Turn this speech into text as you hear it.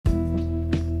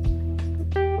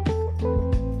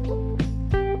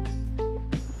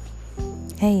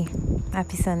Hey,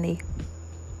 happy Sunday.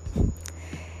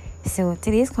 So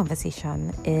today's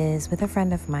conversation is with a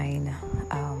friend of mine.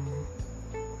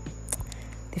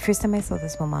 The first time I saw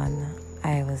this woman,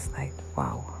 I was like,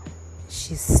 wow,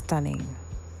 she's stunning.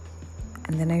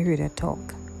 And then I heard her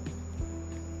talk,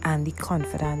 and the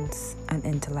confidence and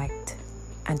intellect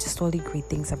and just all the great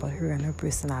things about her and her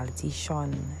personality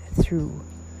shone through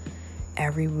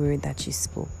every word that she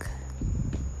spoke.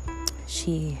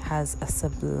 She has a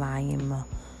sublime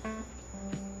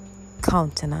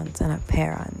countenance and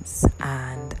appearance,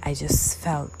 and I just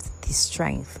felt the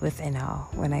strength within her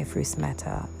when I first met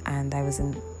her, and I was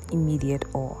in immediate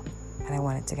awe, and I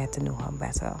wanted to get to know her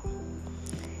better.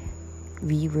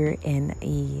 We were in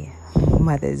a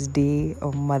Mother's Day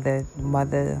or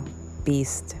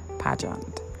mother-based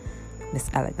pageant, Miss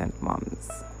Elegant Moms,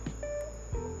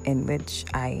 in which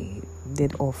I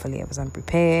did awfully. I was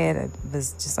unprepared. It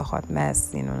was just a hot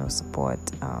mess, no support.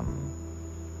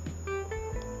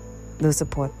 No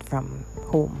support from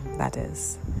home, that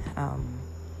is.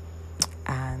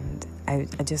 And I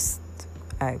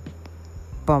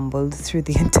bumbled through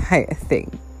the entire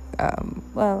thing.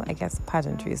 Well, I guess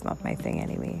pageantry is not my thing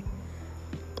anyway.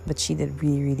 But she did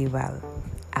really, really well.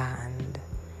 And,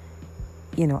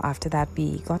 after that,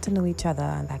 we got to know each other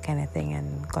and that kind of thing,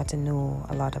 and got to know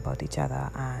a lot about each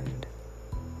other. And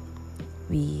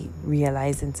we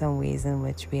realized in some ways in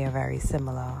which we are very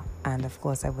similar. And of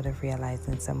course, I would have realized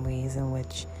in some ways in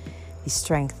which the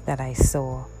strength that I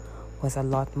saw was a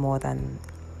lot more than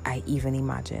I even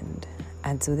imagined.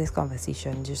 And so this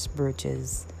conversation just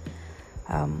broaches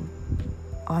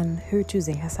on her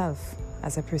choosing herself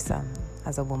as a person,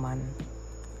 as a woman,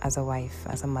 as a wife,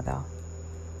 as a mother.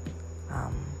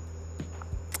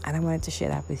 And I wanted to share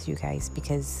that with you guys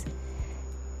because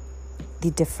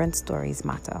the different stories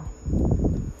matter.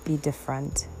 The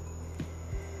different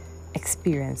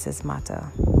experiences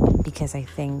matter, because I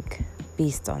think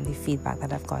based on the feedback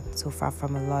that I've got so far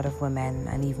from a lot of women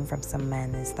and even from some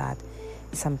men is that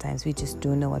sometimes we just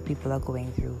don't know what people are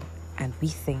going through, and we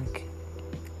think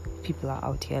people are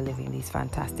out here living these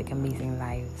fantastic, amazing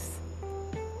lives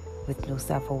with no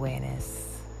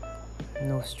self-awareness,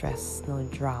 no stress, no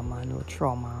drama, no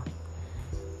trauma,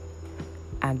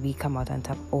 and we come out on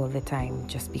top all the time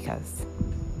just because.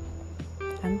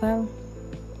 And well,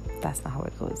 that's not how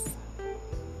it goes.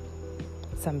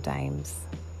 Sometimes,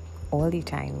 all the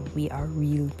time, we are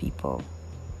real people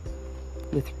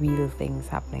with real things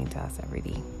happening to us every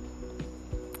day.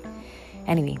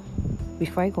 Anyway,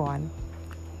 before I go on,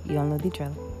 you all know the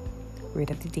drill. Word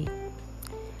of the day.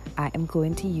 I am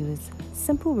going to use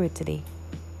simple word today.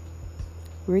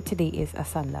 Word today is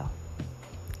asunder.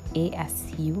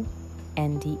 ASUNDER.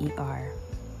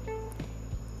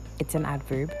 It's an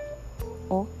adverb,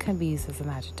 or can be used as an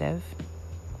adjective,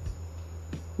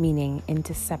 meaning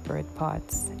into separate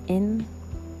parts, in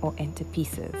or into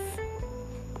pieces.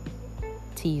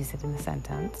 To use it in a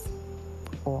sentence,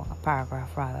 or a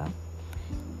paragraph rather.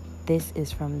 This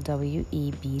is from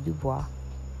W.E.B. Du Bois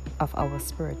of Our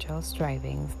Spiritual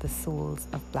Strivings, The Souls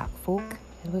of Black Folk.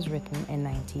 It was written in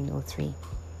 1903.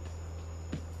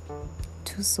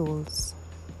 Two souls,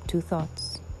 two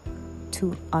thoughts,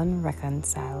 two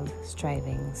unreconciled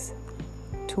strivings,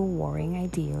 two warring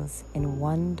ideals in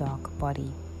one dark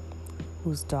body,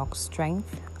 whose dark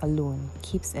strength alone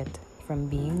keeps it from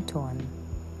being torn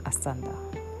asunder.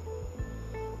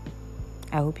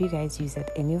 I hope you guys use it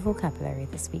in your vocabulary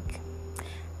this week.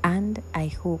 And I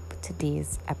hope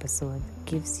today's episode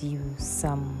gives you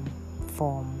some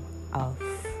form of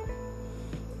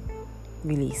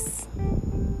release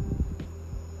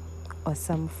or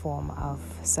some form of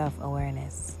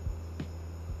self-awareness.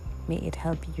 May it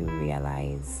help you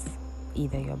realize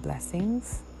either your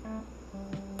blessings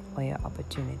or your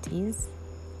opportunities,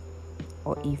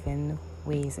 or even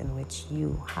ways in which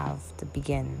you have to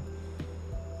begin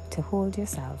to hold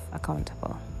yourself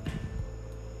accountable.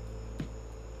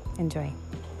 Enjoy.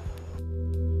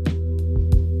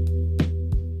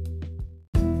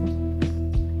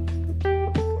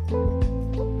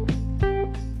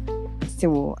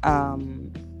 So,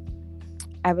 I'm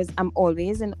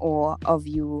always in awe of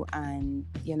you and,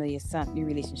 your son, your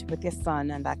relationship with your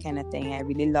son and that kind of thing. I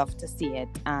really love to see it.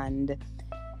 And,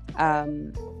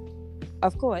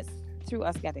 of course, through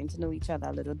us getting to know each other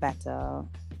a little better,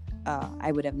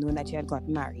 I would have known that you had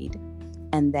gotten married.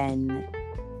 And then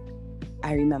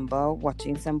I remember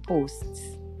watching some posts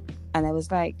and I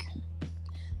was like,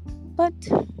 but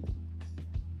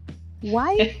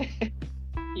why?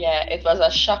 Yeah, it was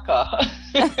a shocker.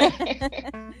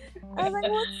 I was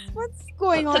like, what's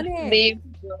going on here? They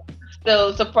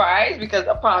still surprised because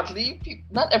apparently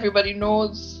not everybody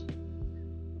knows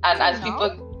And Till as now? people,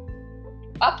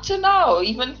 up to now,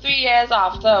 even 3 years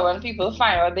after, when people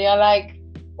find out, they are like,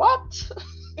 what?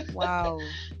 Wow.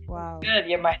 Wow. Good,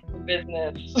 you might do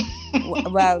business.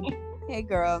 Well, hey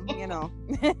girl,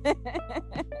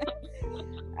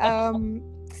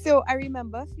 so I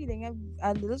remember feeling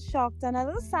a little shocked and a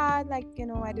little sad, like, I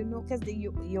don't know, because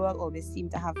you all always seem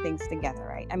to have things together,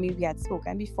 right? I mean, we had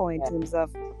spoken before in terms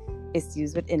of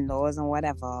issues with in-laws and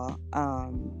whatever,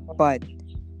 but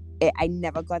I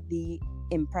never got the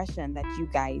impression that you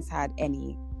guys had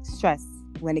any stress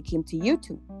when it came to you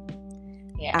two.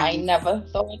 Yeah, I never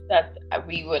thought that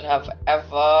we would have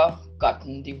ever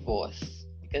gotten divorced,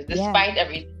 because despite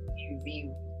everything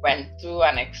we went through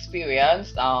and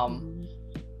experienced,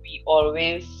 we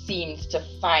always seemed to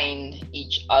find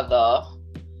each other,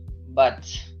 but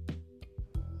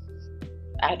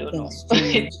I don't know.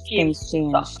 Things changed.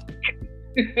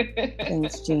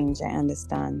 Things change. I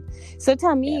understand. So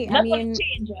tell me, I mean,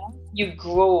 you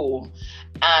grow,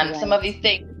 and some of the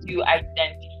things you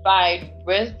identified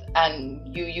with,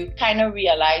 and you kind of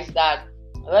realize that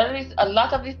a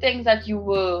lot of the things that you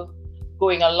were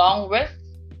going along with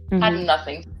had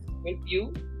nothing to do with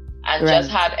you, and just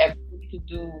had everything to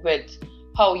do with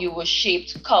how you were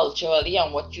shaped culturally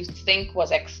and what you think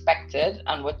was expected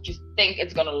and what you think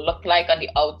it's going to look like on the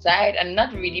outside, and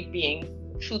not really being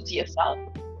true to yourself.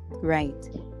 Right.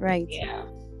 Yeah,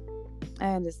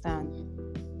 I understand.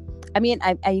 I mean,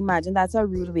 I imagine that's a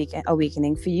rude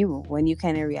awakening for you when you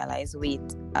kind of realize, wait,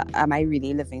 am I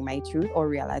really living my truth, or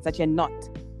realize that you're not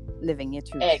living your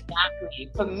truth? Exactly.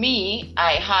 For me,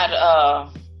 I had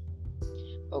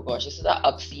oh gosh, this is an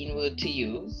obscene word to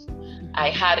use. I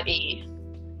had a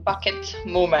bucket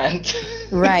moment.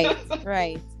 Right.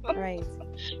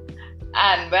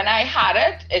 And when I had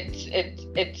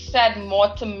it said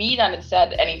more to me than it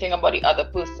said anything about the other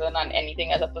person and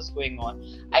anything else that was going on.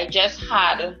 I just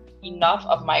had enough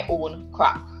of my own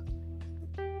crap.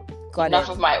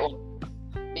 Of my own.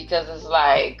 Because it's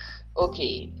like,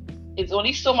 okay, it's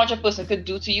only so much a person could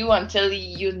do to you until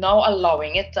you're now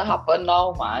allowing it to happen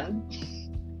now, man.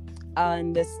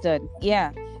 Understood.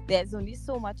 Yeah. There's only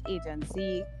so much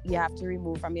agency you have to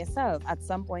remove from yourself. At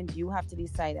some point, you have to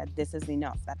decide that this is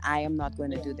enough, that I am not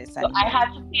going to do this anymore. So I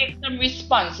had to take some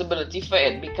responsibility for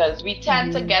it, because we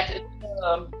tend to get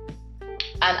into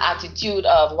an attitude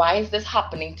of, why is this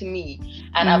happening to me?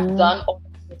 And I've done all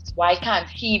this. Why can't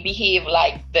he behave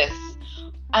like this?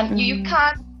 And you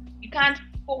can't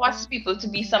force people to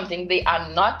be something they are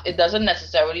not. It doesn't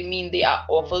necessarily mean they are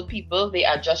awful people. They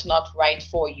are just not right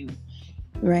for you.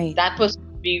 Right. That person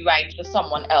be right for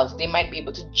someone else. They might be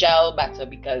able to gel better,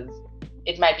 because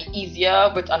it might be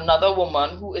easier with another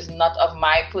woman who is not of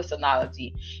my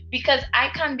personality, because I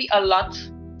can be a lot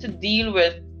to deal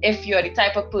with if you're the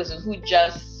type of person who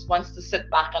just wants to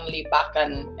sit back and lay back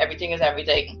and everything is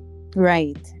everything.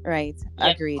 Right.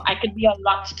 Agreed. I could be a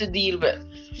lot to deal with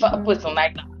for a person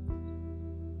like that.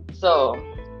 So,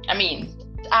 I mean,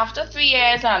 after 3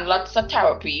 years and lots of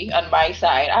therapy on my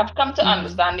side, I've come to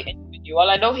understand the individual.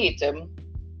 I don't hate him.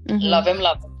 Love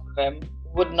him.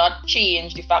 Would not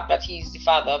change the fact that he's the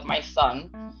father of my son.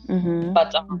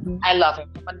 But I love him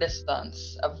from a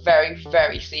distance, a very,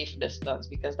 very safe distance,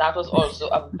 because that was also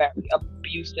a very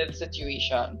abusive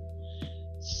situation.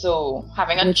 So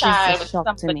having a child with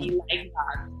somebody like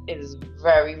that is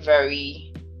very,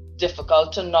 very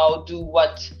difficult to now do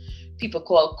what people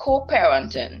call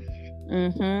co-parenting.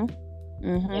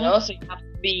 So you have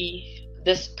to be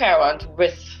this parent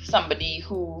with somebody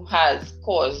who has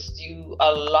caused you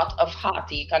a lot of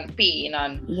heartache and pain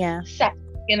and setback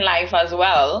in life as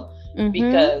well,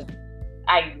 because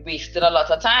I wasted a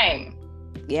lot of time.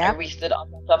 I wasted a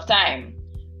lot of time.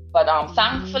 But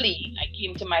thankfully, I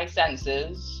came to my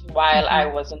senses while I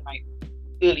was in my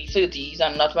early 30s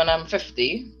and not when I'm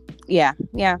 50. Yeah.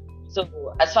 So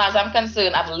as far as I'm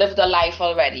concerned, I've lived a life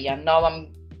already, and now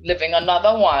I'm living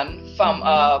another one from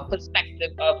a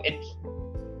perspective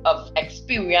of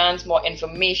experience, more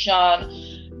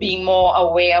information, being more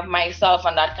aware of myself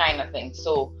and that kind of thing.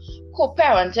 So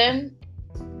co-parenting,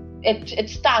 it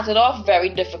started off very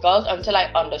difficult until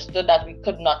I understood that we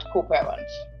could not co-parent.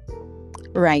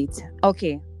 Right.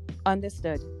 Okay.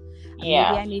 Understood.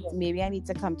 Yeah. Maybe I need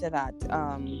to come to that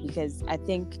because I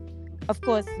think, of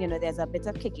course, there's a bit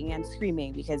of kicking and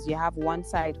screaming, because you have one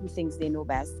side who thinks they know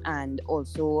best, and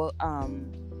also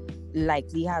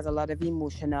likely has a lot of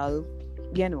emotional,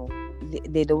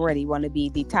 they don't really want to be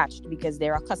detached, because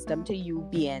they're accustomed to you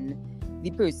being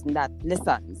the person that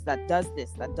listens, that does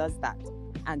this, that does that.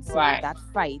 And so that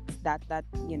fight, that tug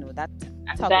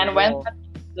of war.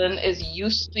 person is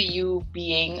used to you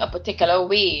being a particular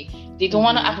way. They don't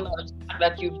want to acknowledge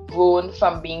that you've grown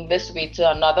from being this way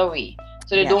to another way.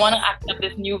 So they don't want to accept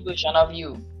this new version of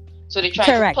you. So they try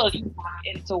to pull you back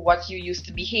into what you used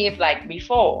to behave like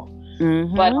before.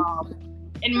 But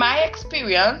in my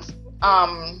experience,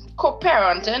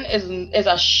 co-parenting is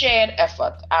a shared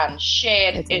effort and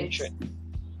shared interest.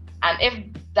 And if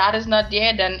that is not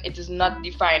there, then it is not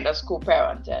defined as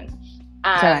co-parenting.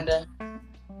 And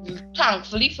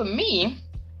thankfully for me,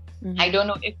 I don't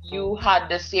know if you had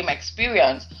the same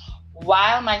experience.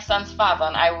 While my son's father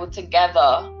and I were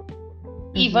together,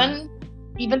 even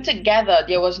together,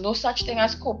 there was no such thing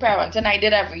as co-parenting. I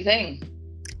did everything.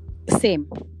 Same.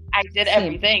 I did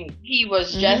everything. He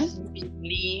was just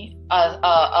really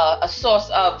a source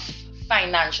of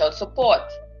financial support.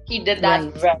 He did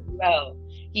that very well.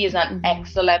 He is an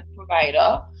excellent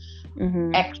provider,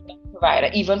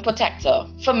 even protector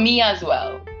for me as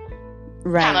well.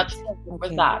 Cannot struggle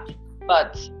with that.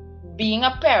 But being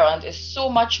a parent is so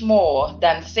much more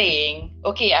than saying,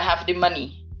 okay, I have the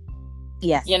money.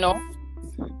 Yes. You know?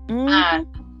 And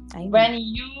when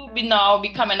you now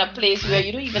become in a place where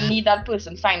you don't even need that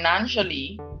person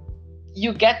financially,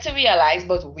 you get to realize,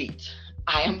 but wait,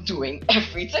 I am doing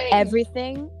everything.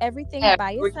 Everything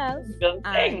by yourself.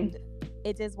 And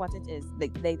it is what it is.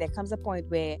 There comes a point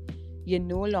where you're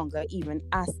no longer even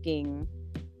asking,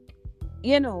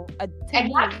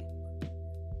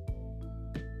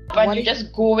 but you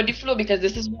just go with the flow because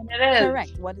this is what it is.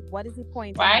 Correct. What is the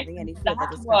point of having any further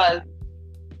discussion?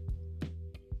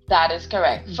 That is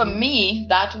correct. For me,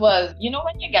 that was,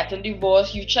 when you get a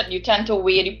divorce, you tend to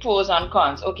weigh the pros and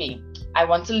cons. Okay, I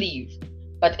want to leave,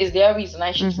 but is there a reason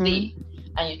I should stay?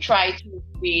 And you try to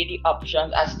weigh the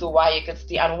options as to why you could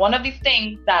stay. And one of the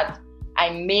things that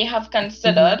I may have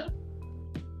considered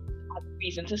as a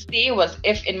reason to stay was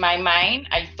if in my mind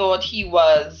I thought he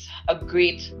was a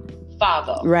great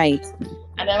father. Right.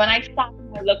 And then when I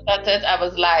looked at it, I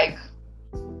was like,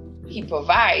 he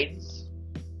provides,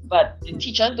 but the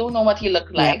teachers don't know what he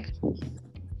looked like.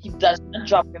 He does not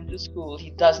drop him to school. He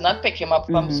does not pick him up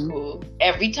from school.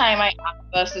 Every time I ask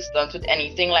for assistance with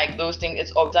anything like those things,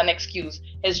 it's always an excuse.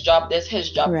 His job this,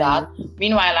 his job that.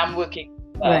 Meanwhile, I'm working.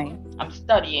 I'm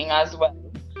studying as well.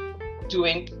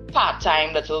 Doing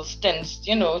part-time little stints,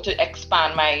 to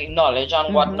expand my knowledge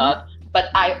and whatnot.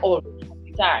 But I always have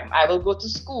the time. I will go to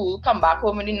school, come back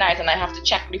home in the night, and I have to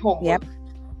check the homework.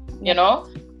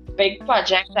 Big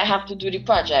projects, I have to do the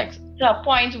projects. To a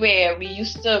point where we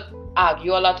used to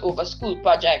argue a lot over school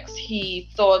projects. He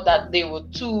thought that they were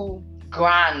too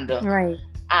grand. Right.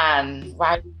 And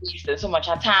why we wasted so much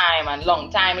time and long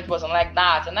time, it wasn't like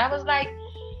that. And I was like,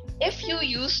 if you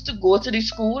used to go to the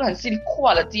school and see the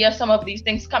quality of some of these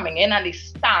things coming in and the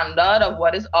standard of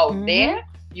what is out there,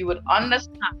 you would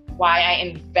understand why I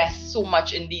invest so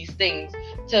much in these things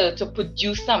to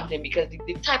produce something, because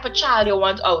the type of child you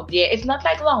want out there, it's not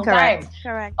like long time.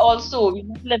 Correct. Also, we're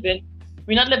not living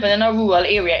in a rural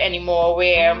area anymore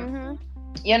where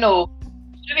you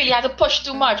really have to push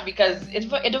too much because it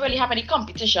don't really have any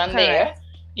competition there.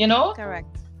 Correct.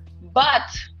 But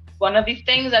one of the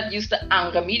things that used to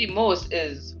anger me the most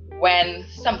is when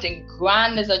something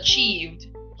grand is achieved,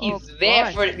 he's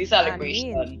there for the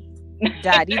celebration.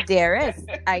 Daddy dearest.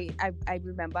 I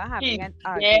remember having an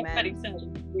argument. I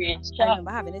remember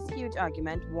having this huge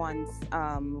argument once,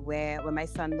 where when my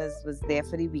son was there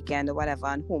for the weekend or whatever,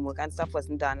 and homework and stuff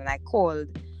wasn't done, and I called,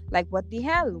 like, what the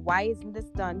hell? Why isn't this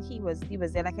done? He was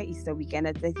there like an Easter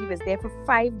weekend. He was there for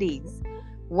 5 days.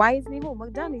 Why isn't the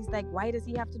homework done? He's like, why does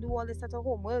he have to do all this sort of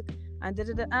homework? And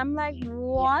I'm like,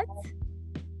 what?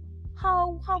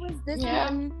 How is this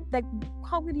even, like,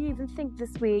 how would you even think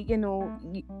this way? You not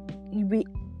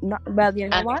well, you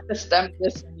know and what? System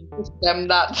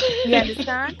that. You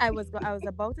understand? I was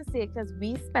about to say, because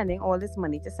we spending all this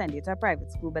money to send you to a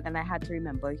private school, but then I had to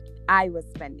remember I was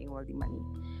spending all the money.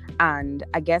 And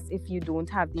I guess if you don't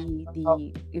have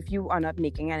if you are not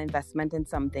making an investment in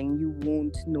something, you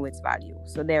won't know its value.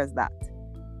 So there's that.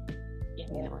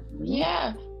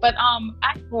 Yeah. But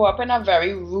I grew up in a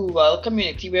very rural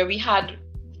community where we had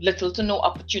little to no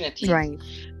opportunity. Right.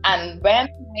 And when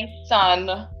my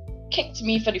son kicked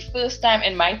me for the first time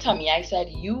in my tummy, I said,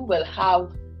 you will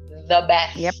have the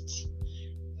best. Yep.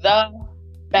 The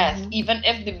best. Even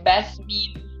if the best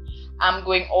means I'm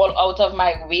going all out of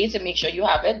my way to make sure you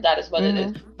have it, that is what it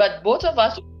is. But both of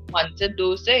us wanted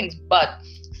those things. But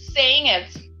saying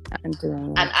it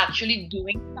and actually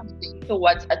doing something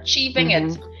towards achieving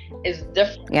it is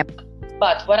different. Yep.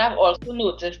 But what I've also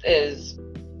noticed is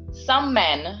some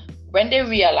men, when they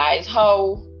realize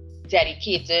how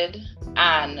dedicated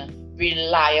and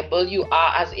reliable you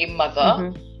are as a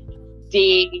mother,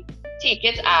 they take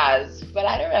it as, well,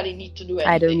 I don't really need to do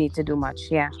anything. I don't need to do much.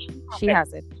 Yeah, she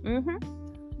has it.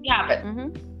 We have it.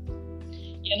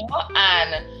 You know,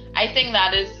 and I think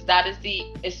that is the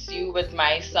issue with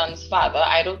my son's father.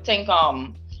 I don't think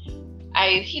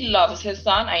he loves his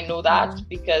son. I know that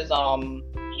because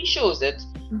he shows it,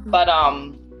 but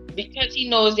because he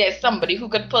knows there's somebody who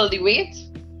could pull the weight,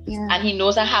 and he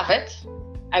knows I have it,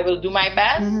 I will do my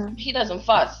best. He doesn't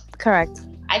fuss. Correct.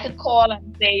 I could call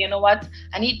and say, you know what,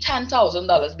 I need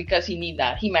 $10,000 because he need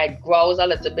that. He might grouse a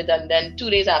little bit, and then 2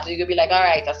 days after you could be like, all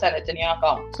right, I'll send it in your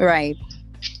account. Right.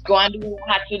 Go and do what you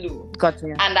had to do. Got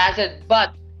you. And that's it.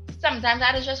 But sometimes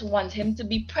I just want him to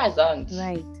be present.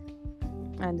 Right.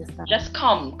 I understand. Just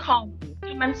come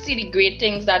and see the great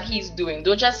things that he's doing.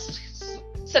 Don't just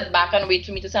sit back and wait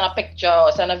for me to send a picture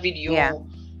or send a video. Yeah.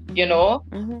 You know,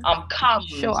 come.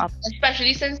 Show up.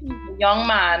 Especially since he's a young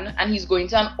man and he's going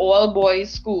to an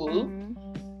all-boys school.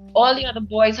 All the other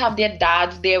boys have their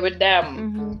dads there with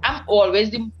them. I'm always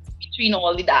between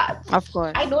all the dads. Of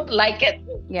course. I don't like it.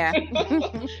 Yeah.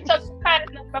 So kind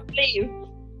of not a place.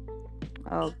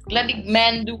 Oh. Let the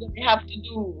men do what they have to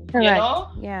do. Correct. You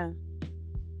know? Yeah.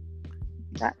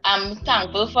 I'm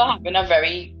thankful for having a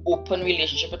very open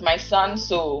relationship with my son.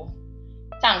 So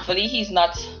thankfully he's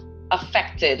not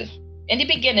affected. In the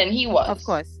beginning he was. Of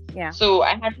course. Yeah. So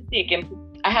I had to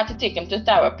take him to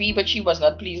therapy, but she was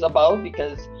not pleased about,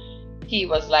 because he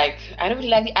was like, I don't really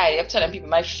like the idea of telling people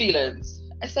my feelings.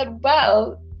 I said,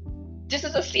 well, this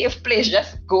is a safe place.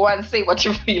 Just go and say what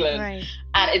you're feeling. Right.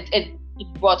 And it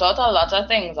brought out a lot of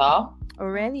things, huh? Oh,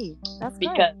 really? That's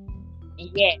because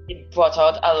it brought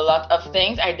out a lot of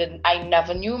things. I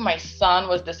never knew my son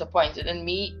was disappointed in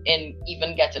me in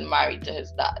even getting married to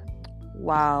his dad.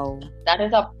 Wow. That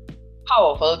is a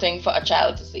powerful thing for a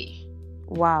child to see.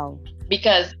 Wow.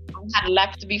 Because I had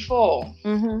left before,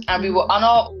 and we were on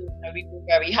our own, and we were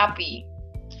very happy.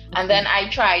 And then I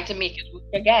tried to make it work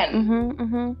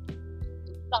again.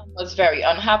 Son was very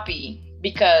unhappy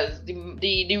because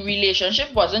the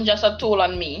relationship wasn't just a toll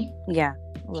on me. Yeah.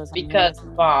 Because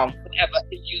whatever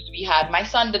issues we had, my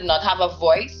son did not have a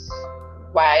voice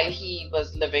while he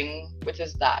was living with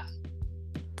his dad.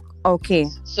 Okay.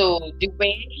 So the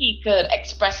way he could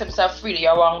express himself freely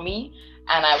around me,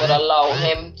 and I would allow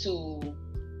him to,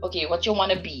 okay, what you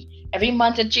want to be. Every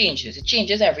month it changes. It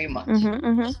changes every month.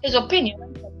 His opinion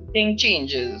on everything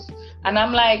changes. And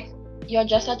I'm like, you're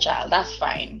just a child. That's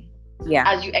fine. Yeah.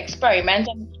 As you experiment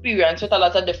and experience with a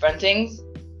lot of different things,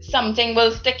 something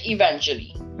will stick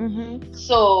eventually.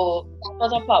 So that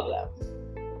was a problem.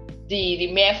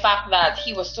 The mere fact that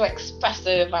he was so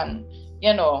expressive, and,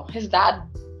 you know, his dad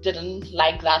didn't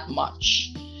like that much.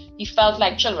 He felt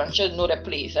like children should know their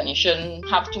place and you shouldn't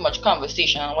have too much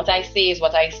conversation. What I say is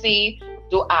what I say.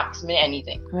 Don't ask me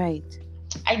anything. Right.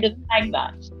 I didn't like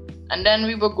that. And then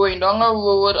we were going down a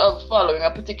road of following a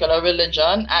particular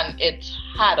religion, and it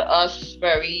had us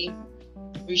very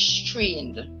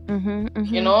restrained.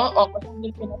 You know,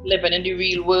 living in the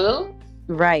real world.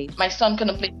 Right. My son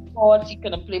couldn't play sports, he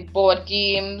couldn't play board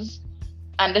games.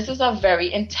 And this is a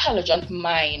very intelligent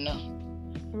mind.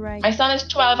 Right. My son is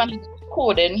 12 and he's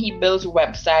coding, he builds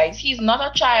websites. He's not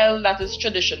a child that is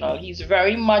traditional. He's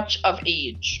very much of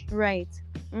age. Right.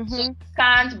 So you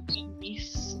can't be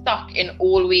stuck in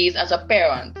old ways as a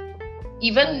parent.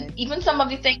 Even some of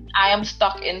the things I am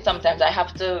stuck in, sometimes I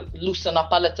have to loosen up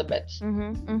a little bit.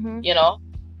 You know?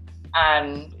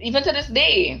 And even to this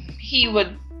day, he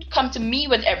would come to me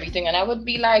with everything, and I would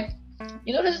be like,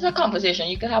 you know, this is a conversation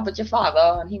you can have with your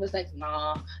father. And he was like,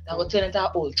 nah, that would turn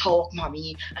into old talk,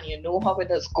 mommy, and you know how it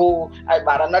does go. I'd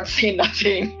rather not say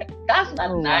nothing. That's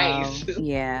not nice. Wow.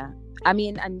 Yeah. I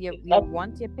mean, and you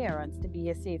want your parents to be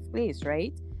a safe place,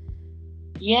 right?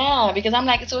 Yeah, because I'm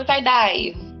like, so if I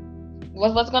die,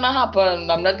 what's gonna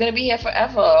happen? I'm not gonna be here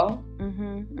forever.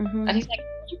 And he's like,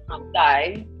 you can't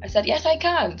die. I said, yes, I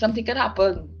can. Something could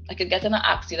happen. I could get in an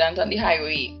accident on the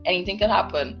highway. Anything could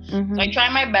happen. So I try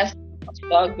my best to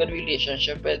start a good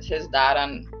relationship with his dad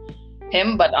and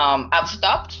him, but I've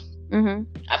stopped.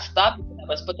 I've stopped because I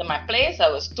was put in my place. I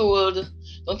was told,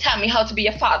 don't tell me how to be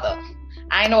a father.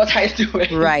 I know what I'm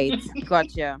doing. Right.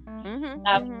 Gotcha.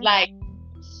 I was like,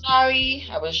 sorry,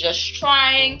 I was just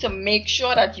trying to make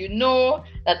sure that you know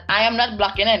that I am not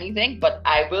blocking anything, but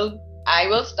I will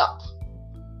stop.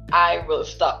 I will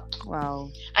stop. Wow.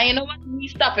 And you know what me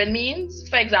stopping means?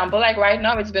 For example, like right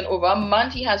now, it's been over a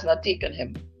month. He has not taken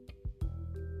him.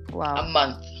 Wow. A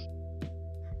month.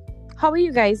 How are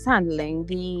you guys handling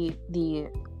the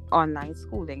online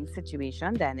schooling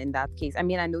situation then in that case? I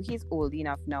mean, I know he's old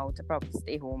enough now to probably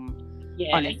stay home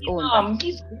on his own.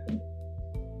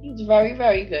 He's very,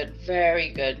 very good. Very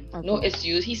good. Okay. No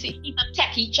issues. He's a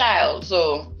techie child,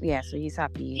 so yeah, so he's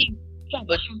happy. he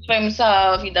troubleshoots for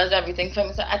himself. He does everything for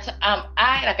himself.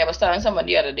 Like I was telling someone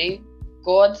the other day,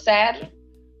 God said,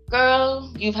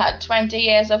 girl, you've had 20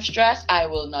 years of stress. I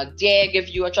will not dare give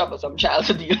you a troublesome child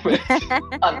to deal with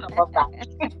on top of that.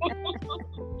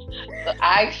 So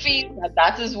I feel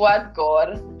that is what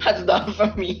God has done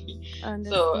for me.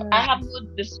 Understood. So I have no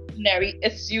disciplinary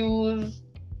issues.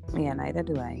 Yeah, neither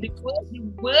do I. The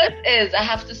worst is I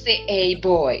have to say, hey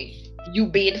boy, you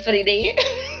bathed for the day.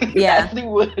 Yeah. That's the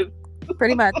worst.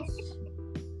 Pretty much.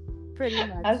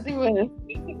 That's the worst.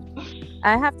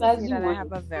 I have to say that I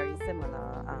have a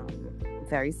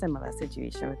very similar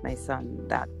situation with my son.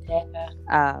 That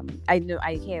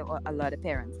I hear a lot of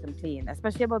parents complain,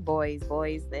 especially about boys.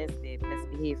 Boys, they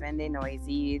misbehaving, they're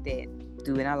noisy, they're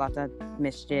doing a lot of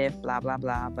mischief, blah blah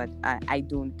blah. But I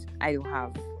don't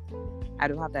have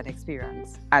that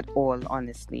experience at all,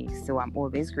 honestly. So I'm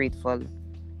always grateful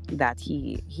that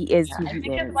he is who he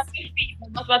is.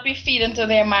 That's what we feed into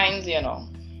their minds, you know.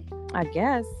 I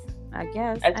guess.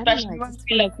 Especially I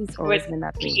feel like he's always been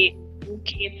that way.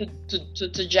 Okay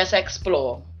to just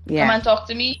explore. Yeah. Come and talk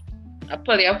to me. I'll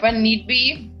pull you up when need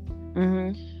be.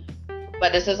 Mm-hmm.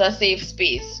 But this is a safe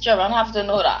space. Children have to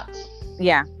know that.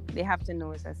 Yeah, they have to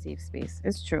know it's a safe space.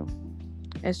 It's true.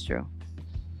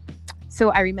 So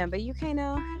I remember you kind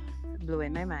of blew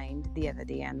in my mind the other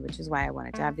day, and which is why I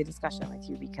wanted to have the discussion with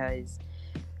you, because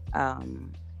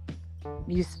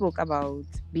you spoke about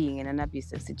being in an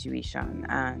abusive situation,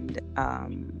 and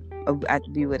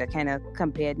we would have kind of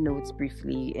compared notes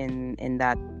briefly in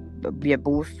that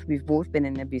we've both been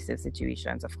in abusive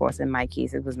situations. Of course, in my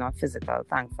case, it was not physical,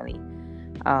 thankfully.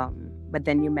 But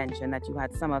then you mentioned that you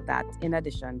had some of that in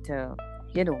addition to,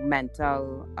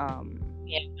 mental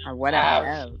or whatever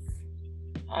else.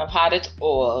 I've had it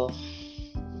all.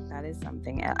 That is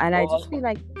something else. And I just feel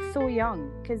like so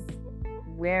young, because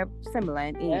we're similar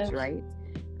in age, right?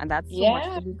 And that's so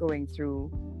much to be going through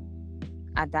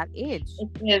at that age.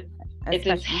 It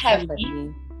is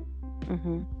heavy.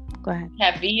 Go ahead.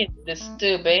 Heavy, it's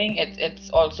disturbing. It's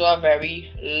also a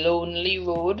very lonely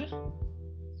road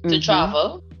to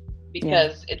travel,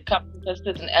 because it comes with a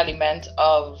certain element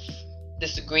of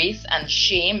disgrace and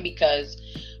shame, because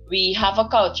we have a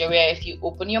culture where if you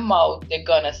open your mouth, they're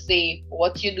gonna say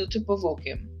what you do to provoke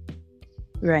him.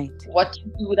 Right. What you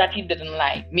do that he didn't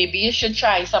like. Maybe you should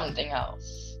try something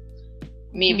else.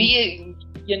 Maybe,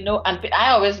 and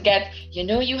I always get,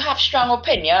 you have strong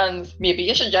opinions. Maybe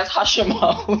you should just hush your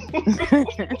mouth.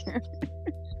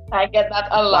 I get that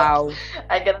a lot. Wow.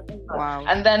 I get that a lot. Wow.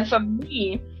 And then for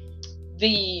me,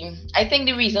 I think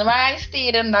the reason why I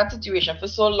stayed in that situation for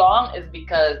so long is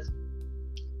because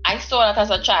I saw that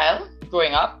as a child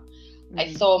growing up.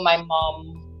 I saw my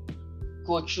mom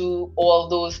go through all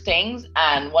those things,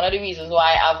 and one of the reasons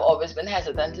why I've always been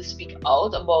hesitant to speak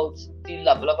out about the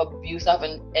level of abuse I've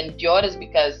endured is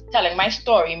because telling my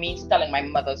story means telling my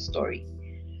mother's story,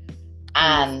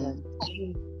 and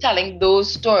telling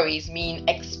those stories mean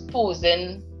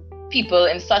exposing people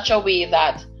in such a way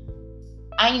that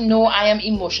I know I am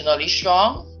emotionally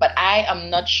strong, but I am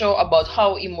not sure about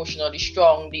how emotionally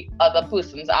strong the other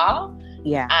persons are.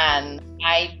 Yeah. And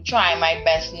I try my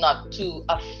best not to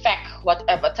affect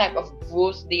whatever type of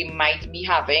growth they might be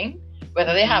having.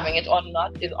 Whether they're having it or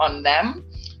not is on them.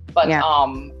 But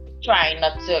try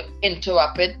not to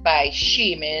interrupt it by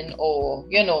shaming or,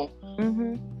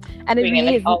 And it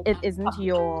really isn't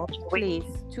your place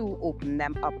to open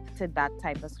them up to that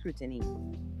type of scrutiny.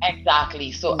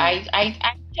 Exactly. So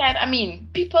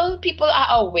people are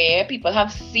aware, people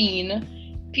have seen,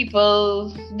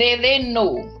 people they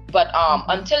know. But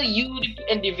until you,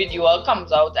 the individual,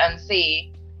 comes out and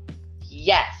say,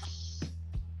 yes,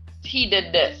 he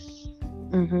did this.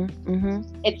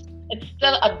 It's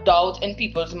still a doubt in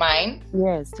people's mind.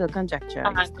 Yeah, it's still conjecture.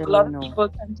 And a lot of people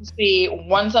tend to say,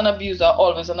 once an abuser,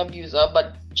 always an abuser.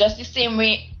 But just the same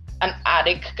way an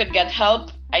addict could get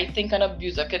help, I think an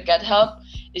abuser could get help.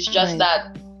 It's just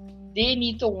that they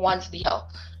need to want the help.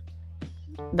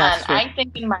 That's true. I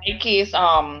think in my case,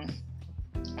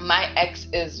 my ex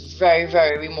is very,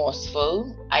 very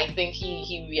remorseful. I think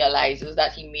he realizes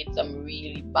that he made some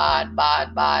really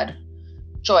bad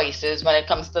choices when it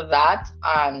comes to that.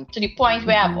 And to the point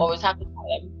where I've always had to tell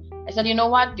him, I said, you know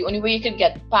what? The only way you can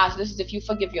get past this is if you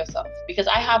forgive yourself. Because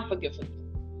I have forgiven you.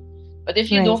 But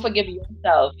if you don't forgive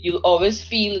yourself, you'll always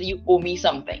feel you owe me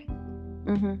something.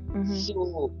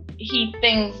 So he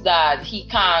thinks that he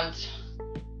can't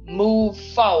move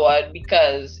forward,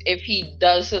 because if he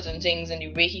does certain things in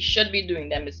the way he should be doing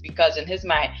them, it's because in his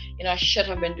mind, I should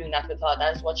have been doing that with her.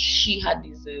 That's what she had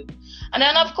deserved. And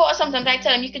then, of course, sometimes I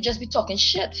tell him, you could just be talking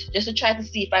shit just to try to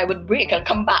see if I would break and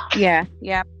come back. Yeah.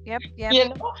 Yep.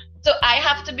 So I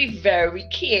have to be very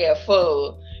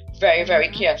careful, very, very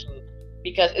careful,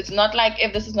 because it's not like,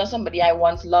 if this is not somebody I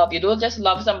once loved, you don't just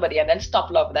love somebody and then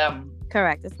stop love them.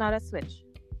 Correct. It's not a switch.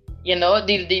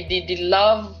 The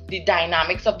love, the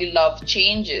dynamics of the love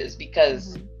changes,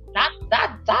 because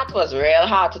that was real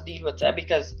hard to deal with,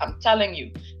 because I'm telling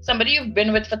you, somebody you've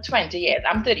been with for 20 years,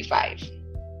 I'm 35.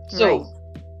 So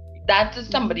that is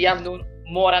somebody I've known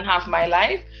more than half my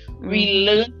life. We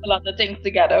learned a lot of things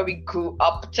together. We grew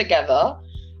up together.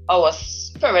 Our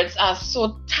spirits are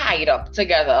so tied up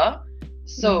together.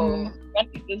 So when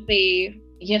people say,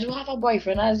 you don't have a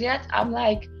boyfriend as yet, I'm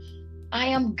like, I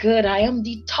am good. I am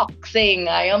detoxing.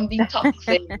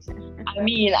 I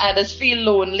mean, I just feel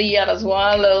lonely. I just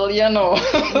want a little,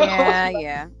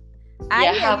 Yeah.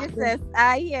 I hear you, sis.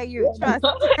 I hear you. Trust.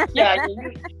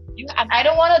 And I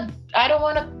don't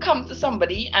want to come to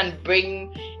somebody and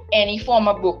bring any form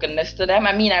of brokenness to them.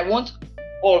 I mean, I won't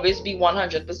always be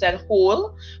 100%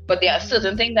 whole, but there are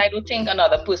certain things I don't think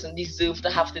another person deserves to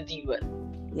have to deal with.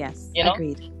 Yes,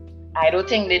 agreed. I don't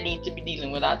think they need to be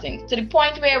dealing with that thing. To the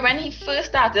point where when he first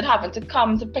started having to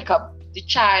come to pick up the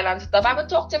child and stuff, I would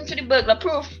talk to him through the burglar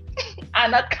proof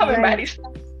and not coming by the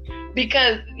stuff.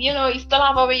 Because, you still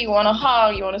have a way you want to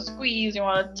hug, you want to squeeze, you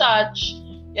want to touch,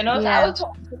 So I would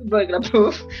talk to the burglar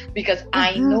proof, because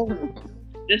I know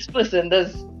this person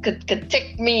could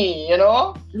tick me,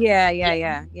 Yeah.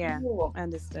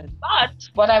 Understood. But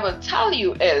what I will tell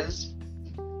you is,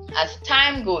 as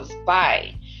time goes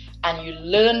by, and you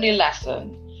learn the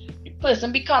lesson, the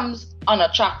person becomes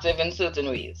unattractive in certain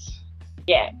ways.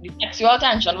 Yeah, the sexual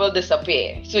tension will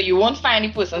disappear. So you won't find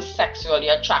the person sexually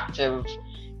attractive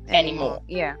anymore.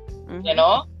 Yeah.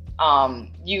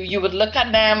 You would look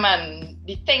at them, and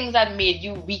the things that made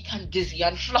you weak and dizzy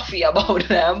and fluffy about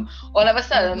them, all of a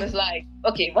sudden it's like,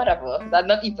 okay, whatever. That's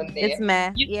not even there. It's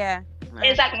meh. Yeah.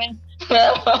 Exactly.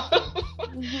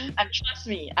 And trust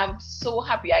me, I'm so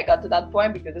happy I got to that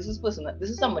point, because this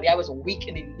is somebody I was weak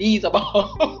in the knees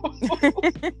about.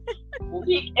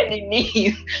 Weak in the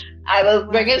knees. I was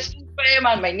bringing soup for him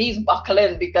and my knees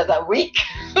buckling because I'm weak.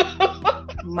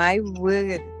 My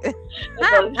word.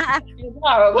 It's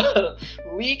horrible.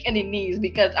 Weak in the knees,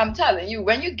 because I'm telling you,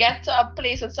 when you get to a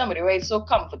place with somebody where it's so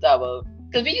comfortable,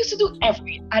 because we used to do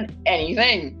every and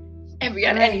anything.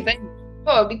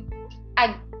 Probably,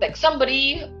 like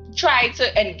somebody tried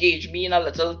to engage me in a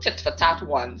little tit for tat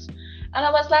once, and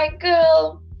I was like,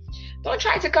 girl, don't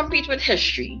try to compete with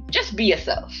history. Just be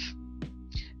yourself.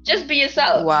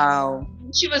 Wow.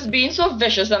 She was being so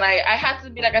vicious, and I had to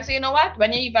be like, I say, you know what?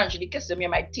 When you eventually kiss him, you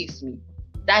might taste me.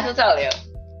 That's to tell you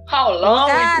how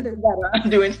long we've been together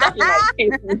doing stuff you might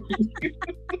taste me.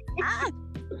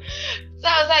 So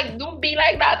I was like, don't be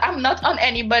like that. I'm not on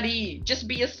anybody. Just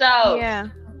be yourself. Yeah.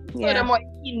 Furthermore,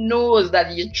 he knows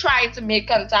that you try to make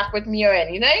contact with me or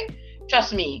anything.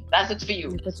 Trust me, that's it for you.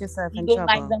 You put yourself in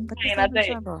trouble.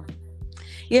 Trouble.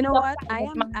 You know what?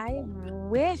 I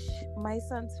wish my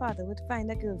son's father would find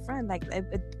a girlfriend. Like,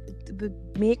 it would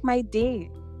make my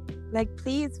day. Like,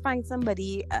 please find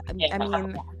somebody. I mean,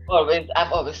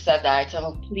 I've always said that. I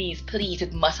tell him, please,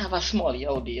 it must have a smallie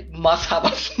out there. It must have a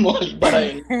smallie,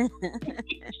 but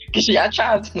because she had a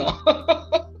chance now.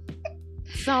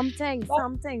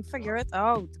 something, figure it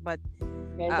out. But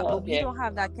we don't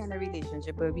have that kind of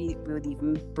relationship where we would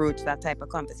even broach that type of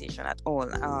conversation at all.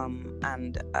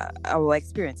 And our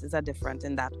experiences are different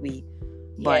in that way.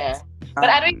 But but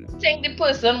I don't even think the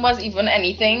person was even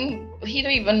anything. He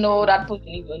don't even know that person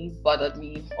even bothered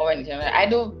me or anything. I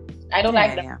don't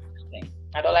like that kind of thing.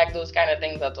 I don't like those kind of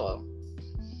things at all.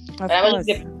 But I will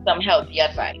give some healthy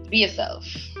advice. Be yourself.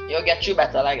 You'll get you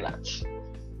better like that.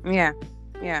 Yeah.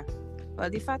 Well,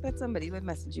 the fact that somebody would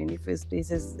message you in the first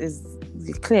place is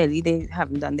clearly they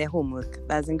haven't done their homework.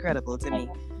 That's incredible to me.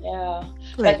 Yeah.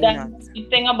 But then the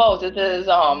thing about it is,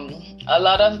 a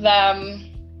lot of them.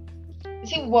 You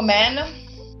see, women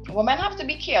have to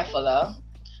be careful,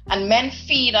 and men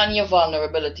feed on your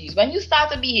vulnerabilities. When you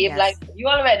start to behave like you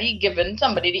already given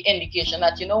somebody the indication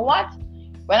that, you know what,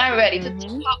 when I'm ready to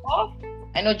take her off,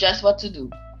 I know just what to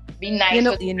do. Be nice.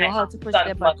 You know how to push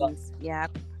their buttons. Yeah.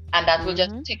 And that will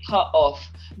just take her off.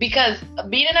 Because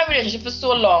being in a relationship for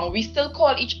so long, we still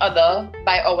call each other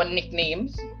by our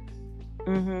nicknames.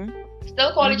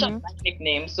 Still call each other by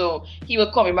nicknames. So he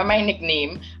will call me by my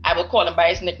nickname. I will call him by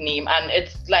his nickname. And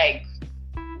it's like,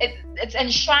 it's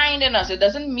enshrined in us. It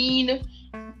doesn't mean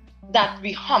that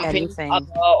we humping each anything.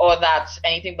 other or that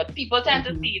anything, but people tend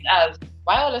to see it as,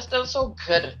 why are they still so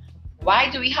good? Why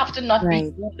do we have to not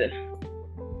Right. be good?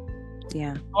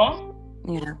 Yeah. Huh?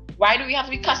 Yeah. Why do we have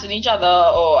to be cussing each other?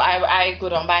 Or I go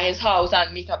down by his house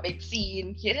and make a big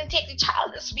scene. He didn't take the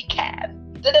child this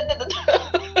weekend.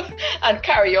 And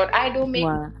carry on. I don't make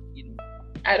Wow.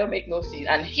 I don't make no scene.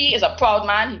 And he is a proud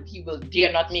man. He will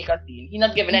dare not make a scene. He's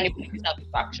not giving anybody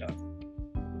satisfaction.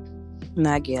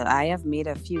 Nah, girl, I have made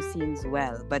a few scenes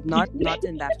well, but not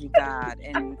in that regard.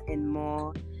 And in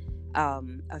more,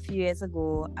 a few years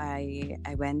ago, I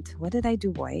went. What did I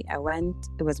do, boy? I went.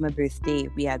 It was my birthday.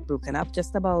 We had broken up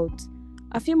just about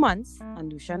a few months,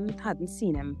 and Lucian hadn't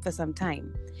seen him for some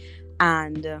time,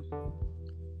 and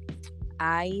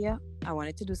I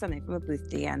wanted to do something for my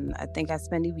birthday, and I think I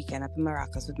spent the weekend up in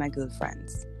Maracas with my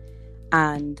girlfriends,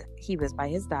 and he was by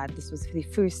his dad. This was for the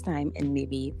first time in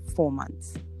maybe 4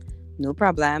 months. No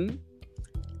problem.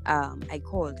 I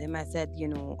called him. I said,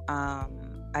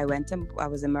 I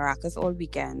was in Maracas all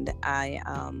weekend. I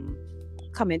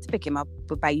come in to pick him up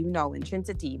by you now in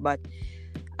Trinity, but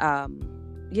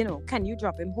can you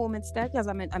drop him home instead? Because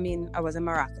I was in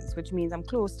Maracas, which means I'm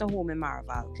close to home in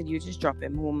Maraval. Could you just drop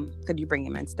him home? Could you bring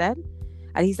him instead?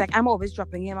 And he's like, I'm always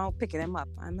dropping him out, picking him up.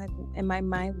 I'm like, in my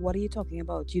mind, what are you talking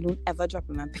about? You don't ever drop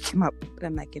him and pick him up. But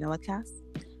I'm like, you know what, Cass?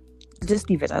 Just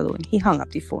leave it alone. He hung up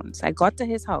the phone. So I got to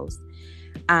his house,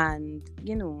 and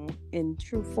in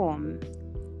true form,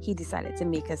 he decided to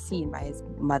make a scene by his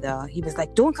mother. He was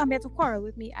like, don't come here to quarrel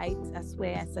with me. I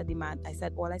swear, I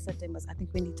said all I said to him was, I think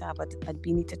we need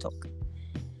to talk.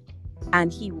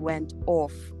 And he went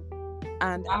off.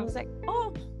 And I was like,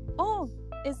 oh,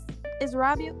 is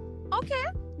Ravi okay?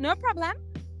 No problem.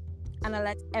 And I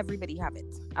let everybody have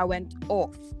it. I went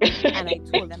off. And I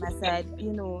told them, I said,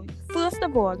 first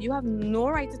of all, you have no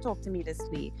right to talk to me this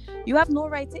way. You have no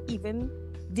right to even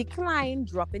decline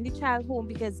dropping the child home,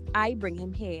 because I bring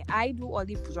him here. I do all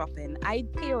the dropping. I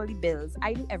pay all the bills.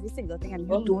 I do every single thing, and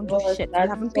you don't do shit. You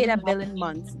haven't paid a bill in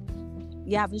months.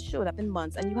 You haven't showed up in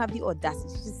months, and you have the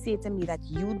audacity to say to me that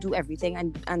you do everything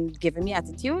and giving me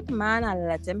attitude. Man, I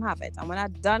let him have it. And when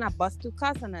I'm done, I bust to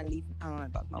cuss and I leave. I'm on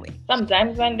about my way.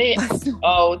 Sometimes when they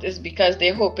out, it's because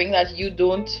they're hoping that you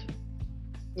don't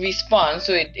respond,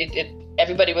 so it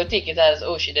everybody will take it as,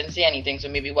 oh, she didn't say anything, so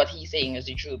maybe what he's saying is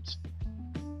the truth.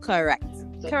 Correct.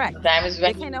 So Correct. Sometimes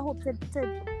they kind of hope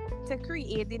to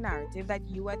create the narrative that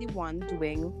you are the one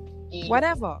doing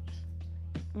whatever.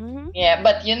 Mm-hmm. Yeah,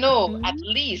 but at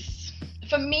least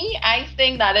for me, I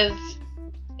think that is,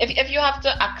 if you have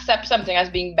to accept something as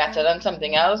being better than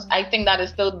something else, I think that is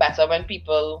still better when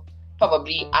people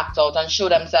probably act out and show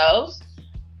themselves.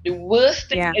 The worst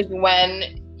thing is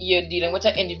when you're dealing with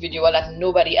an individual that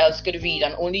nobody else could read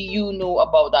and only you know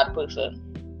about that person.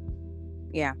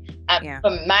 Yeah. And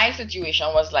for my situation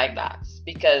was like that,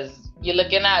 because you're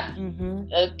looking at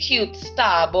a cute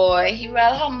star boy. He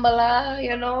well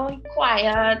humble,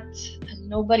 quiet, and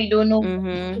nobody don't know.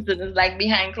 It's like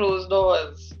behind closed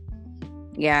doors.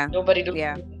 Yeah. Nobody do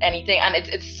anything, and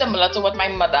it's similar to what my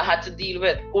mother had to deal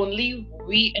with. Only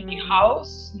we in the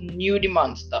house knew the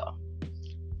monster.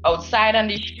 Outside on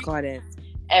the street, got it.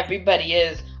 Everybody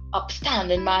is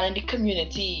upstanding man in the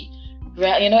community.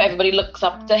 Everybody looks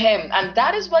up to him, and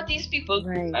that is what these people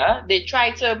do. They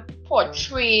try to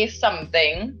portray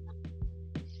something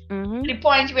to the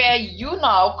point where you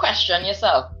now question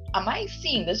yourself: am I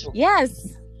seeing this right?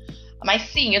 Yes. Am I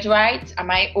seeing it right? Am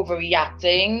I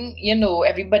overreacting?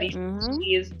 Everybody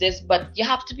sees this, but you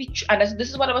have to be and this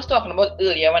is what I was talking about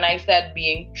earlier when I said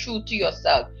being true to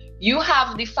yourself. You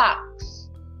have the facts.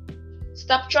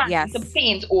 Stop trying to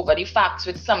paint over the facts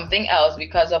with something else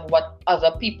because of what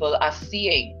other people are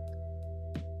seeing.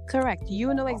 Correct.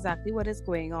 You know exactly what is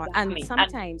going on. Exactly. And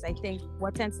sometimes I think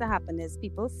what tends to happen is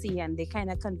people see and they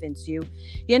kind of convince you,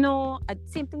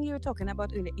 same thing you were talking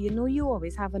about earlier, you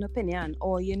always have an opinion,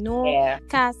 or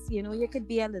Cass, you could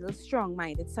be a little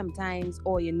strong-minded sometimes,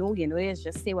 or you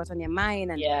just say what's on your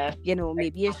mind, and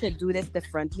maybe you should do this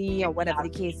differently, or whatever the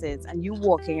case is, and you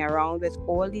walking around with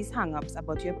all these hang-ups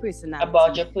about your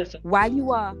personality, while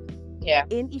you are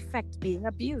in effect being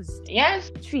abused.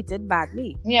 Yes. Treated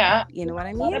badly. Yeah. You know what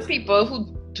I mean? There are people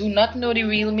who do not know the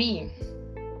real me.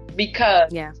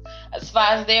 Because as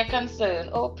far as they're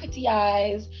concerned, pretty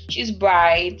eyes, she's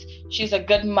bright, she's a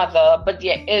good mother, but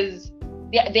there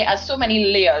are so many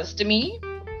layers to me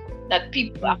that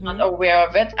people are not aware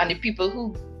of it, and the people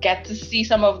who get to see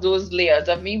some of those layers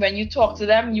of me, when you talk to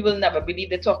them, you will never believe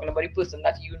they're talking about the person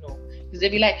that you know. Because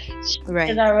they'll be like, she's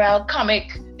a real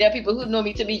comic. There are people who know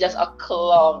me to be just a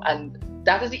clown, and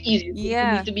that is the easiest thing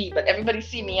for me to be. But everybody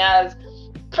see me as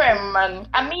prim, and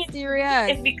I mean,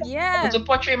 serious. it's because I want to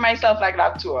portray myself like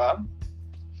that to her.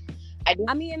 I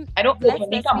don't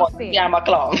openly come out and say I'm a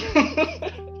clown.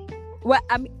 Well,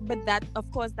 I mean, but that, of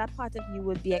course, that part of you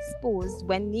would be exposed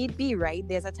when need be, right?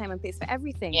 There's a time and place for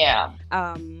everything. Yeah.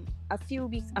 About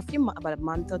a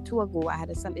month or two ago, I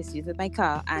had some issues with my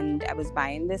car, and I was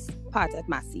buying this part at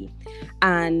Massey,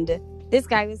 and this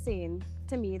guy was saying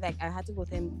to me, like, I had to go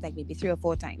to him like maybe 3 or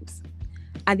 4 times,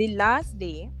 and the last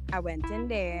day I went in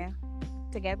there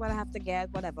to get what I have to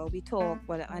get, whatever we talked,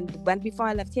 and when before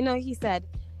I left, he said,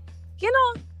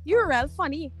 you're real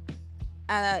funny.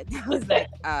 I was like,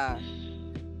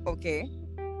 okay,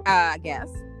 I guess.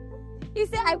 He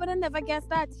said, I would have never guessed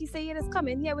that. He said, you just come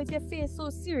in here with your face so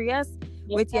serious,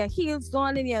 with your heels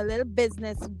on in your little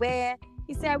business wear.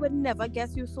 He said, I would never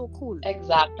guess you so cool.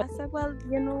 Exactly. I said, well,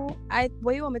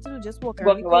 what you want me to do? Just walk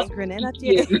around the place grinning at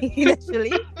you,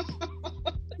 literally.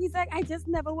 He's like, I just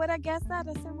never would have guessed that.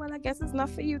 I said, well, I guess it's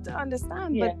not for you to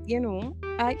understand. Yeah. But,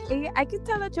 I can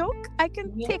tell a joke. I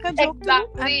can take a joke too.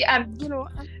 And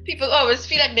people always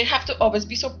feel like they have to always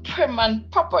be so prim and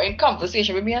proper in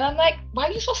conversation with me. And I'm like, why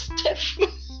are you so stiff?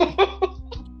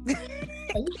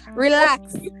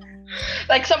 Relax.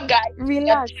 Like some guy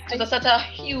relax. With such a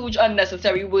huge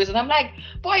unnecessary words. And I'm like,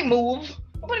 boy, move.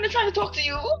 I'm not even trying to talk to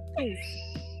you.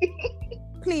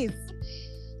 Please.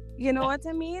 You know what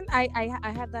I mean? I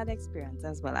had that experience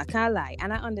as well. I can't lie.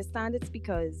 And I understand it's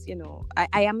because,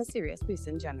 I am a serious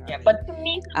person generally. Yeah, but to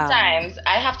me, sometimes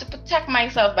I have to protect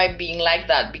myself by being like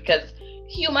that, because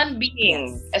human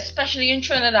beings, especially in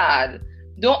Trinidad,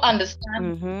 don't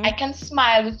understand. Mm-hmm. I can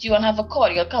smile with you and have a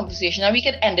cordial conversation, and we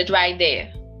can end it right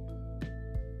there.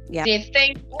 Yeah. They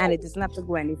think, and it doesn't have to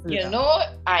go any further.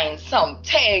 I'm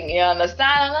something, you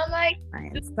understand? And I'm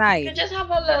like, you just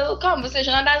have a little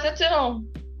conversation, and that's it,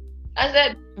 I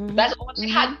said, that's all it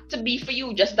had to be for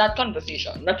you, just that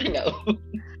conversation, nothing else.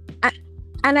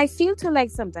 And I feel too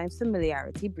like sometimes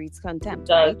familiarity breeds contempt,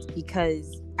 right?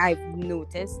 Because I've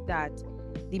noticed that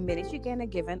the minute you're going to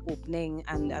give an opening,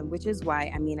 and which is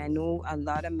why, I mean, I know a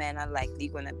lot of men are likely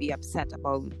going to be upset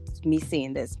about me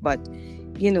saying this, but,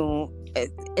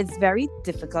 it's very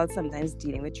difficult sometimes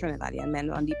dealing with Trinidadian men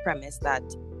on the premise that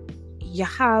you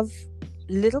have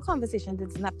little conversation. It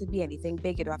doesn't have to be anything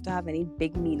big. You don't have to have any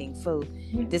big meaningful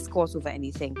discourse over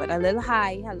anything, but a little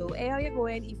hi, hello, hey, how you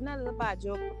going? Even a little bad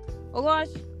joke. Oh gosh,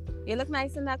 you look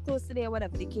nice in that clothes today,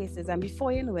 whatever the case is. And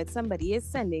before you know it, somebody is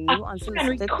sending you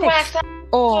unsolicited pics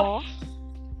or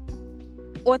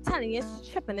telling you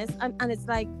trippiness, and it's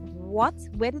like, what?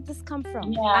 Where did this come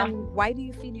from? Yeah. And why do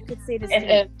you feel you could say this to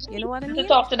me? You know what I mean? To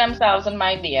talk to themselves in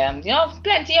my DMs.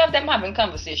 Plenty of them having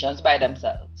conversations by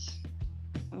themselves.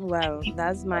 Well,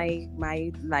 that's my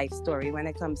life story when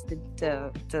it comes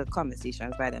to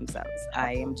conversations by themselves.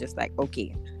 I am just like,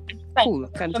 okay, cool,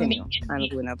 continue. I'm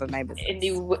going over my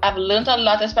business. I've learned a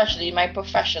lot, especially in my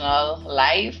professional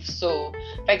life. So,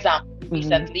 for example,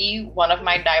 recently, one of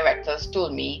my directors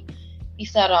told me, he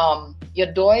said,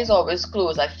 your door is always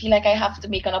closed. I feel like I have to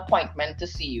make an appointment to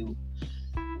see you.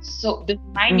 So,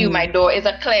 mind you, my door is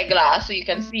a clear glass, so you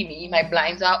can see me. My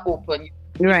blinds are open.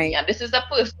 Right. And this is the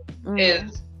person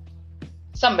is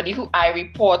somebody who I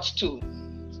report to.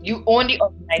 You own the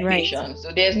organization, right.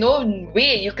 So there's no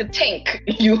way you could think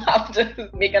you have to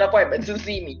make an appointment to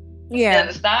see me. Yeah. You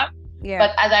understand? Yeah.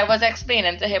 But as I was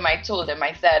explaining to him, I told him,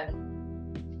 I said,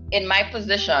 in my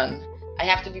position, I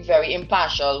have to be very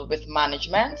impartial with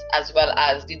management as well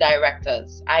as the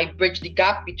directors. I bridge the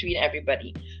gap between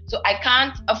everybody. So I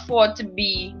can't afford to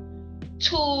be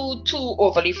too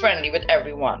overly friendly with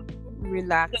everyone.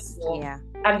 Relax. Yeah.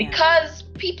 And because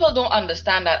people don't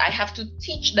understand that, I have to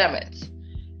teach them it.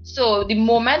 So the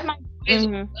moment my door is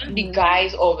open, the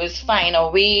guys always find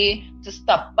a way to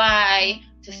stop by,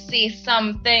 to say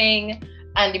something.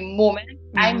 And the moment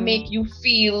I make you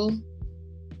feel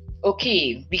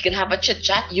okay, we can have a chit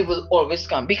chat, you will always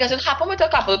come. Because it happened with a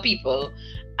couple of people,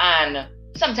 and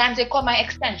sometimes they call my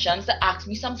extensions to ask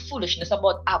me some foolishness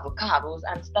about avocados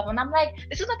and stuff, and I'm like,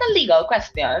 this is not a legal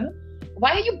question.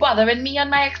 Why are you bothering me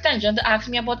on my extension to ask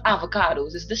me about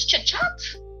avocados? Is this chit chat?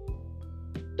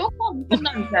 Don't call me for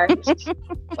nonsense.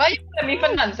 Why are you calling me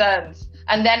for nonsense?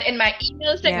 And then in my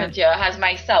email signature has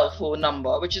my cell phone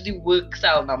number, which is the work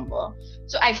cell number.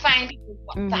 So I find people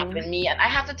WhatsApping me, and I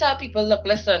have to tell people, look,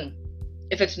 listen,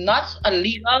 if it's not a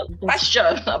legal question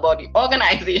about the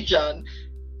organization,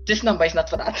 this number is not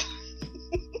for that.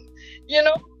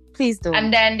 Please don't.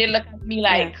 And then they look at me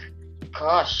like,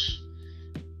 gosh,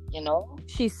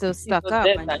 she's so stuck up,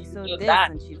 and she's so this,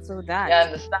 and she's so that. You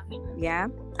understand? Yeah.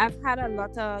 I've had a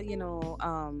lot of,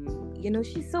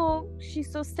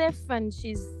 she's so stiff, and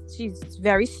she's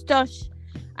very stush,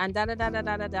 and da da da da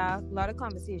da da da. A lot of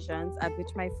conversations at which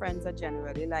my friends are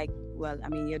generally like, well, I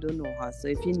mean, you don't know her, so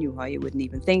if you knew her, you wouldn't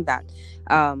even think that.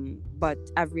 But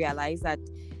I've realized that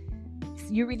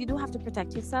you really do have to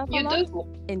protect yourself a You lot do.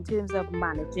 in terms of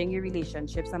managing your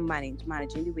relationships and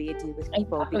managing the way you deal with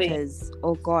people, Exactly. because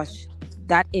oh gosh,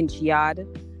 that inch yard,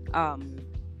 um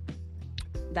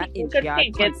that People inch could yard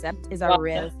take it concept is a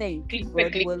real thing. People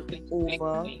quickly, will quickly, quickly.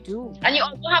 overdo. And you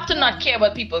also have to Yeah. not care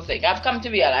what people think. I've come to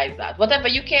realize that. Whatever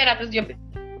you care, that is your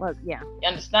business. Well, yeah, You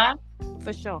understand?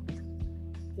 for sure.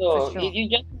 For So sure. you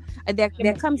just There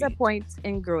comes a demonstrate. point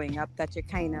in growing up that you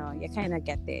kind of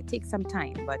get there. It takes some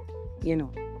time, but you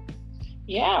know,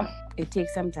 Yeah. it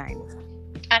takes some time.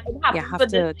 And it You happens have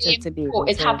with the same to be able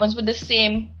it to. happens with the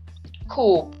same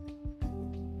co.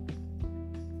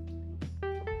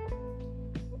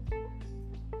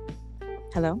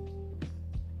 Hello.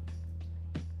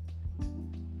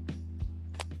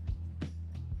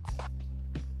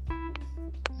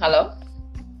 Hello?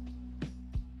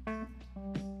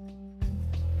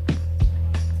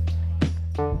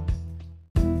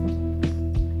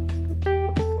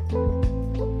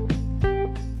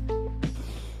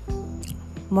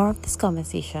 More of this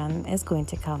conversation is going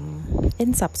to come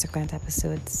in subsequent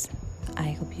episodes.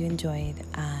 I hope you enjoyed,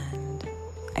 and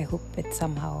I hope it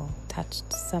somehow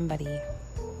touched somebody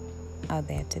out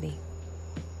there today.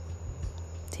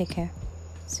 Take care.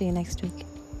 See you next week.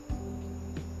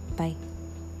 Bye.